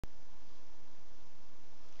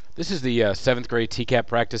This is the 7th grade TCAP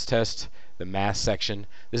practice test, the math section.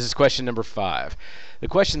 This is question number 5. The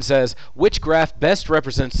question says, which graph best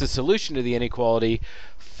represents the solution to the inequality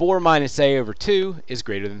 4 minus a over 2 is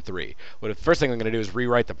greater than 3? Well, the first thing I'm going to do is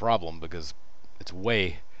rewrite the problem because it's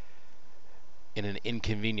way in an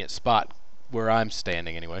inconvenient spot where I'm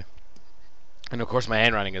standing anyway. And of course my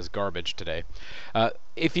handwriting is garbage today.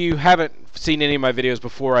 If you haven't seen any of my videos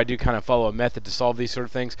before, I do kind of follow a method to solve these sort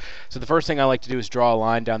of things. So the first thing I like to do is draw a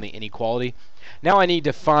line down the inequality. Now I need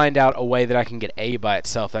to find out a way that I can get a by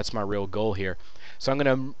itself. That's my real goal here. So I'm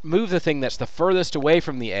going to move the thing that's the furthest away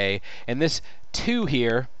from the a, and this 2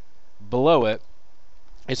 here below it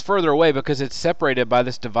is further away because it's separated by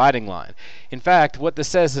this dividing line. In fact, what this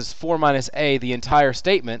says is 4 minus a, the entire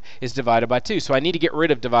statement, is divided by 2. So I need to get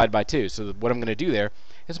rid of divide by 2. So what I'm going to do there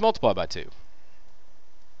is multiply by 2.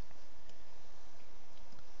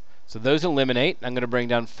 So those eliminate. I'm going to bring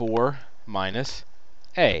down 4 minus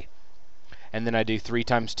a. And then I do 3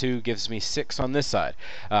 times 2 gives me 6 on this side.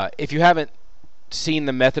 If you haven't seen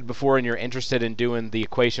the method before and you're interested in doing the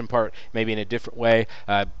equation part maybe in a different way,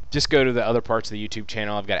 just go to the other parts of the YouTube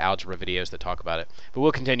channel. I've got algebra videos that talk about it. But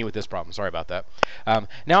we'll continue with this problem. Sorry about that.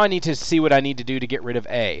 Now I need to see what I need to do to get rid of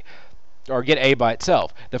a, or get a by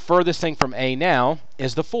itself. The furthest thing from a now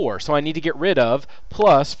is the 4. So I need to get rid of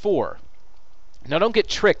plus 4. Now don't get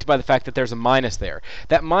tricked by the fact that there's a minus there.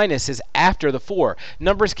 That minus is after the 4.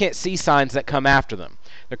 Numbers can't see signs that come after them.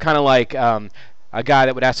 They're kind of like a guy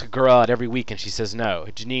that would ask a girl out every week and she says no.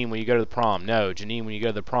 Janine, when you go to the prom? No. Janine, when you go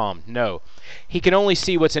to the prom? No. He can only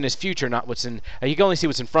see what's in his future, not what's in... he can only see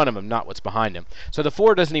what's in front of him, not what's behind him. So the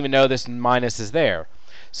 4 doesn't even know this minus is there.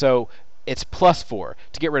 So it's plus 4.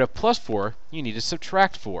 To get rid of plus 4, you need to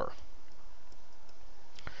subtract 4.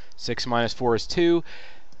 6 minus 4 is 2.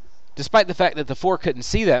 Despite the fact that the 4 couldn't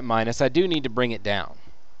see that minus, I do need to bring it down.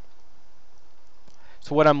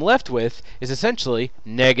 So what I'm left with is essentially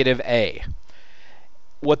negative a.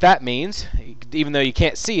 What that means, even though you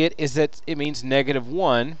can't see it, is that it means negative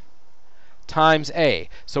 1 times a.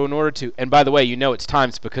 So in order to, and by the way, you know it's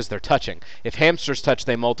times because they're touching. If hamsters touch,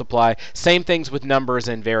 they multiply. Same things with numbers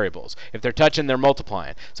and variables. If they're touching, they're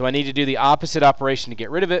multiplying. So I need to do the opposite operation to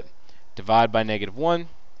get rid of it. Divide by negative 1.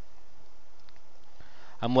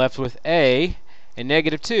 I'm left with a and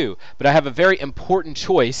negative 2. But I have a very important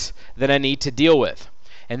choice that I need to deal with.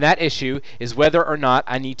 And that issue is whether or not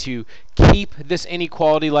I need to keep this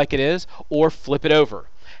inequality like it is or flip it over.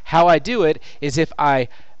 How I do it is if I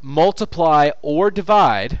multiply or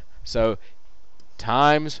divide, so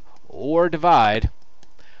times or divide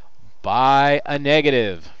by a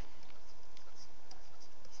negative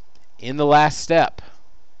in the last step.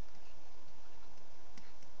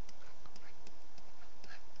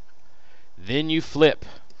 Then you flip.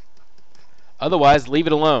 Otherwise, leave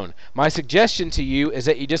it alone. My suggestion to you is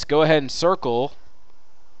that you just go ahead and circle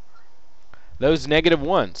those negative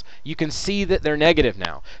 1s. You can see that they're negative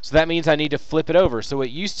now. So that means I need to flip it over. So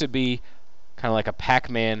it used to be kind of like a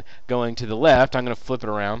Pac-Man going to the left. I'm going to flip it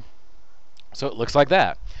around so it looks like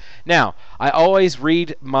that. Now, I always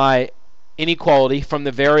read my inequality from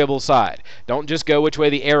the variable side. Don't just go which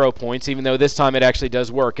way the arrow points, even though this time it actually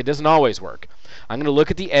does work. It doesn't always work. I'm going to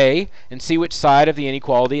look at the a and see which side of the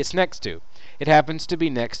inequality it's next to. It happens to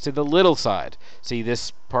be next to the little side. See,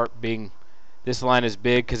 this part being, this line is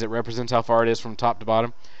big because it represents how far it is from top to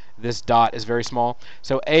bottom. This dot is very small.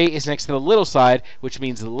 So a is next to the little side, which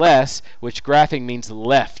means less, which graphing means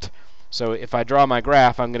left. So if I draw my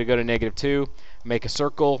graph, I'm going to go to negative 2, make a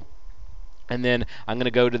circle, and then I'm going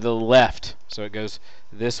to go to the left. So it goes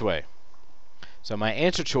this way. So my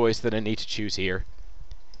answer choice that I need to choose here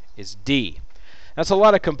is D. That's a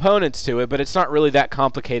lot of components to it, but it's not really that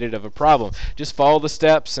complicated of a problem. Just follow the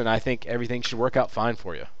steps, and I think everything should work out fine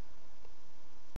for you.